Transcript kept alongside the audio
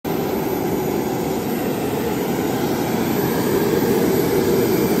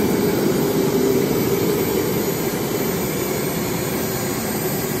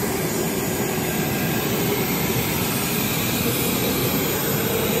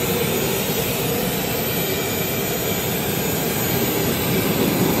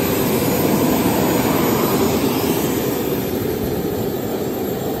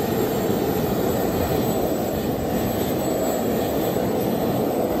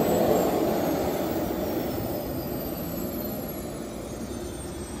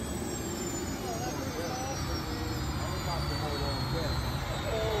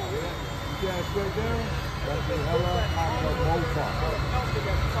hella out of the motor.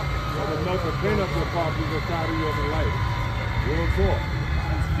 So the melt the pin up your car through the side of your light. Real talk.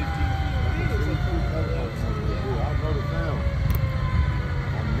 I know the sound.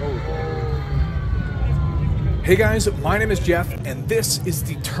 I know it. Hey guys, my name is Jeff, and this is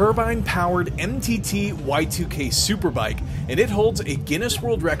the turbine-powered MTT Y2K Superbike, and it holds a Guinness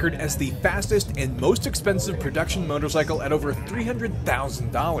World Record as the fastest and most expensive production motorcycle at over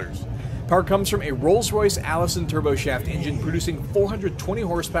 $300,000. Power comes from a Rolls Royce Allison Turboshaft engine producing 420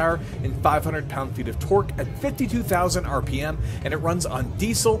 horsepower and 500 pound-feet of torque at 52,000 RPM, and it runs on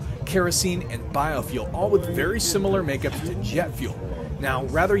diesel, kerosene, and biofuel, all with very similar makeups to jet fuel. Now,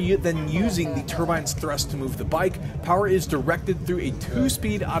 rather than using the turbine's thrust to move the bike, power is directed through a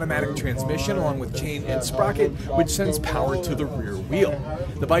 2-speed automatic transmission along with chain and sprocket, which sends power to the rear wheel.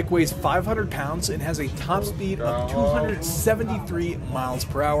 The bike weighs 500 pounds and has a top speed of 273 miles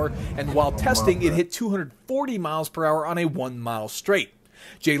per hour, and while testing, it hit 240 miles per hour on a 1-mile straight.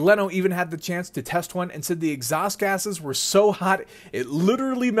 Leno even had the chance to test one and said the exhaust gases were so hot it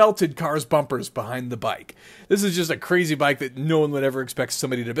literally melted cars' bumpers behind the bike. This is just a crazy bike that no one would ever expect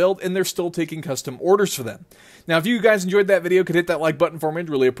somebody to build, and they're still taking custom orders for them. Now, if you guys enjoyed that video, could hit that like button for me. I'd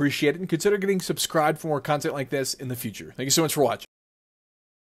really appreciate it, and consider getting subscribed for more content like this in the future. Thank you so much for watching.